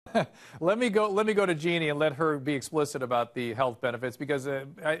Let me go to Jeannie and let her be explicit about the health benefits, because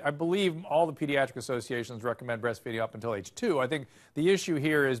I believe all the pediatric associations recommend breastfeeding up until age 2. I think the issue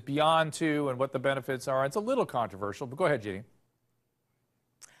here is beyond 2 and what the benefits are. It's a little controversial, but go ahead, Jeannie.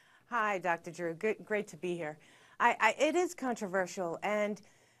 Hi, Dr. Drew. Great to be here. It is controversial, and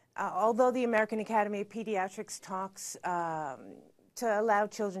although the American Academy of Pediatrics talks to allow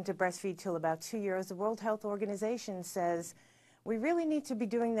children to breastfeed till about 2 years, the World Health Organization says we really need to be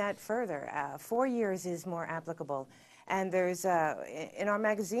doing that further. 4 years is more applicable. And there's, in our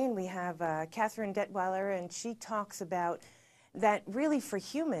magazine, we have Catherine Detweiler, and she talks about that really for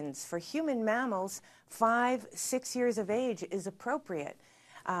humans, for human mammals, 5, 6 years of age is appropriate.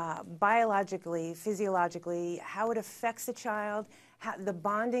 Biologically, physiologically, how it affects the child, the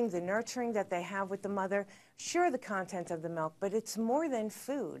bonding, the nurturing that they have with the mother. Sure, the content of the milk, but it's more than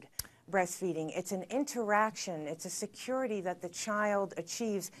food, breastfeeding. It's an interaction. It's a security that the child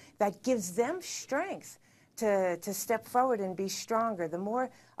achieves that gives them strength to step forward and be stronger. The more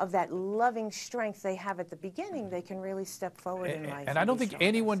of that loving strength they have at the beginning, they can really step forward in life. And I don't think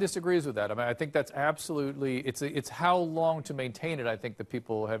anyone disagrees with that. I mean, I think that's absolutely, it's how long to maintain it, I think, that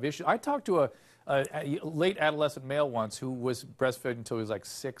people have issues. I talked to a late adolescent male once who was breastfed until he was like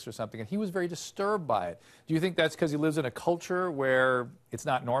 6 or something, and he was very disturbed by it. Do you think that's because he lives in a culture where it's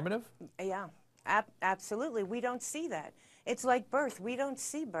not normative? Yeah, absolutely. We don't see that. It's like birth. We don't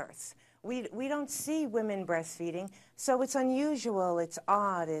see births. We don't see women breastfeeding, so it's unusual, it's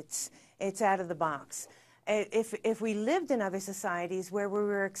odd, it's out of the box. If we lived in other societies where we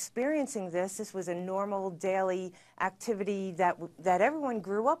were experiencing this was a normal daily activity that everyone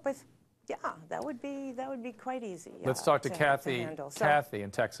grew up with, yeah, that would be quite easy. Let's talk to Kathy. Kathy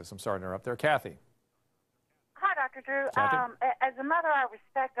in Texas. I'm sorry to interrupt there. Kathy. Hi, Dr. Drew. Kathy? As a mother, I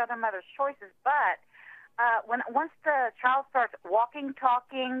respect other mothers' choices, but once the child starts walking,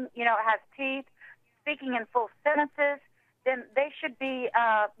 talking, has teeth, speaking in full sentences, then they should be,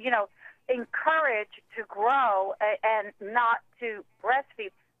 encouraged to grow and not to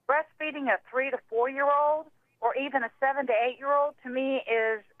breastfeed. Breastfeeding a 3 to 4 year old or even a 7 to 8 year old to me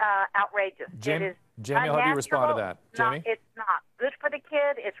is outrageous. Jamie, it is Jamie, how do you respond to that? Jamie, it's not good for the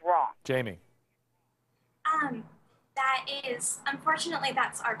kid. It's wrong. Jamie. That is, unfortunately,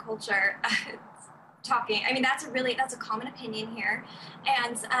 that's our culture. Talking. I mean, that's a common opinion here,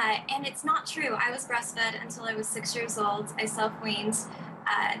 and it's not true. I was breastfed until I was 6 years old. I self-weaned.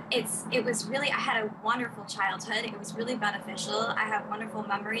 It was really, I had a wonderful childhood. It was really beneficial. I have wonderful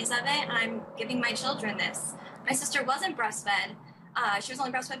memories of it, and I'm giving my children this. My sister wasn't breastfed. She was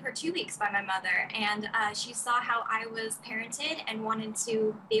only breastfed for 2 weeks by my mother, and she saw how I was parented and wanted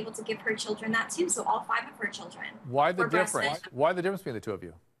to be able to give her children that too. So all 5 of her children. Why the difference? Why the difference between the two of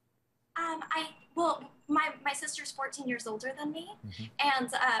you? Well, my sister's 14 years older than me, and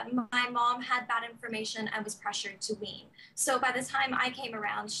my mom had bad information and was pressured to wean. So by the time I came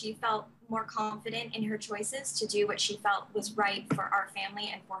around, she felt more confident in her choices to do what she felt was right for our family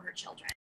and for her children.